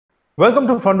Welcome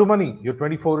to Fund to Money, your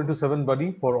 24 into 7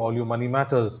 buddy for all your money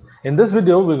matters. In this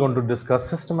video, we're going to discuss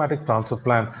systematic transfer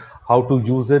plan, how to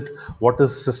use it, what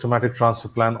is systematic transfer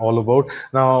plan all about.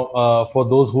 Now, for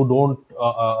those who don't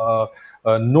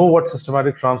know what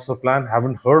systematic transfer plan,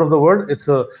 haven't heard of the word, it's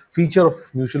a feature of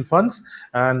mutual funds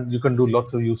and you can do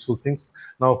lots of useful things.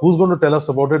 Now, who's going to tell us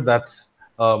about it? That's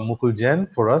Mukul Jain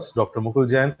for us, Dr. Mukul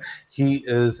Jain. He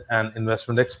is an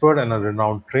investment expert and a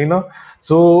renowned trainer.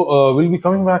 So we'll be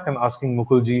coming back and asking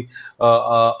Mukulji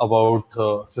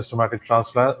about systematic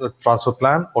transfer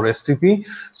plan or STP.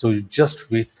 So you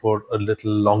just wait for a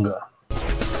little longer.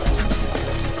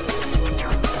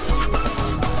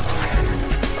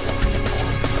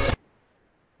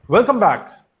 Welcome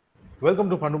back.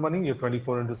 Welcome to Fund to Money, your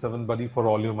 24 into 7 buddy for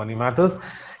all your money matters.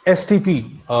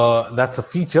 STP, that's a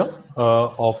feature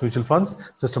of mutual funds,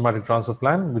 systematic transfer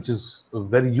plan, which is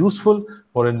very useful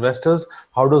for investors.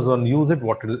 How does one use it?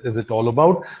 What is it all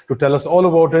about? To tell us all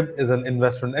about it is an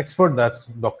investment expert, that's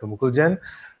Dr. Mukul Jain,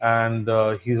 and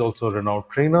he's also a renowned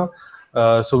trainer.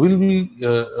 So we'll be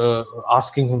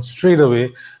asking him straight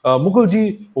away,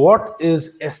 Mukulji, what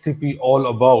is STP all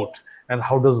about and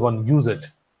how does one use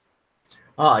it?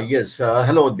 Yes.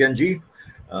 Hello, Udyanji,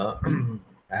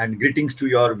 and greetings to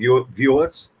your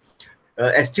viewers.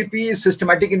 STP is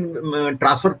systematic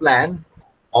transfer plan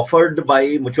offered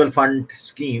by mutual fund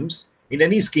schemes. In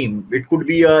any scheme, it could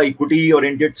be a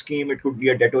equity-oriented scheme, it could be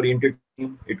a debt-oriented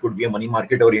scheme, it could be a money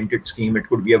market-oriented scheme, it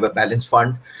could be a balanced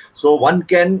fund. So one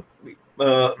can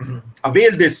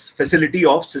avail this facility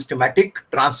of systematic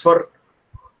transfer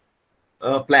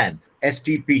plan,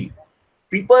 STP.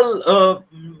 People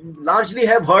largely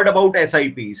have heard about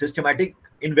SIP, systematic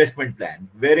investment plan,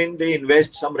 wherein they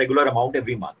invest some regular amount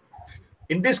every month.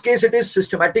 In this case, it is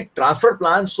systematic transfer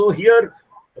plan. So here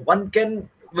one can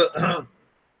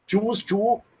choose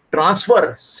to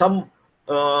transfer some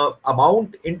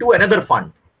amount into another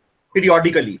fund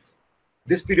periodically.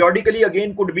 This periodically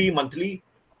again could be monthly,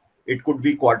 it could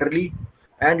be quarterly,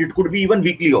 and it could be even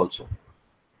weekly also.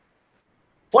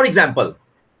 For example,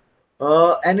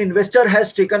 an investor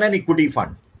has taken an equity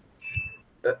fund.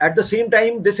 At the same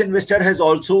time, this investor has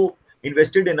also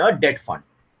invested in a debt fund.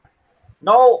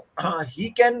 Now,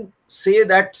 he can say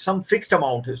that some fixed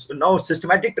amount is now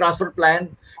systematic transfer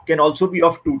plan can also be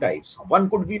of two types. One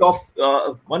could be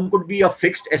a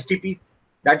fixed STP.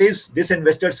 That is, this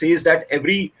investor says that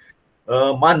every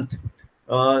month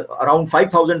around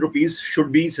 5,000 rupees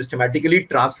should be systematically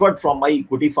transferred from my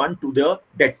equity fund to the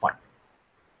debt fund.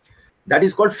 That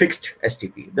is called fixed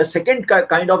STP. The second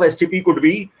kind of STP could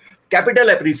be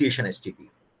capital appreciation STP.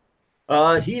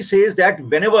 He says that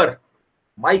whenever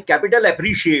my capital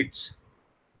appreciates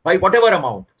by whatever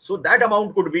amount, so that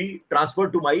amount could be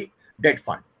transferred to my debt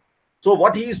fund. So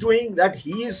what he is doing, that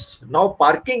he is now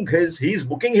parking he's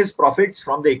booking his profits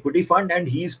from the equity fund and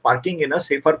he is parking in a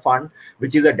safer fund,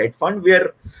 which is a debt fund,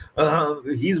 where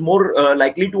he is more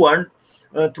likely to earn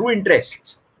through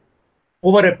interests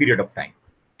over a period of time.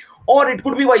 Or it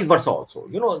could be vice versa also.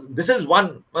 You know, this is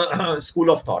one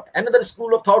school of thought. Another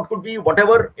school of thought could be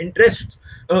whatever interest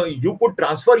you could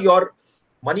transfer your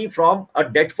money from a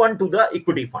debt fund to the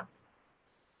equity fund.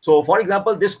 So, for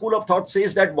example, this school of thought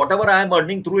says that whatever I am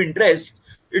earning through interest,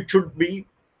 it should be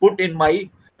put in my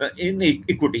in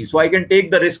equity. So I can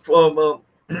take the risk of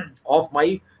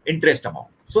my interest amount.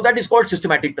 So that is called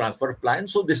systematic transfer plan.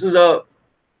 So this is a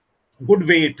good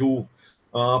way to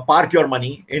park your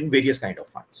money in various kind of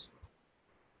funds.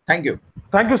 Thank you.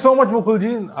 Thank you so much,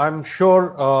 Mukulji. I'm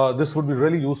sure this would be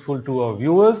really useful to our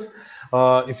viewers.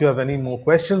 If you have any more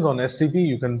questions on STP,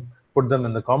 you can put them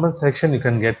in the comment section. You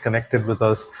can get connected with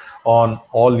us on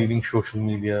all leading social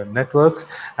media networks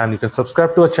and you can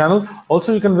subscribe to our channel.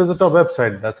 Also, you can visit our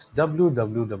website. That's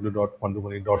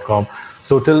www.fundtomoney.com.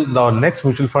 So till our next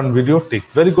mutual fund video, take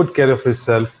very good care of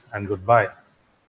yourself and goodbye.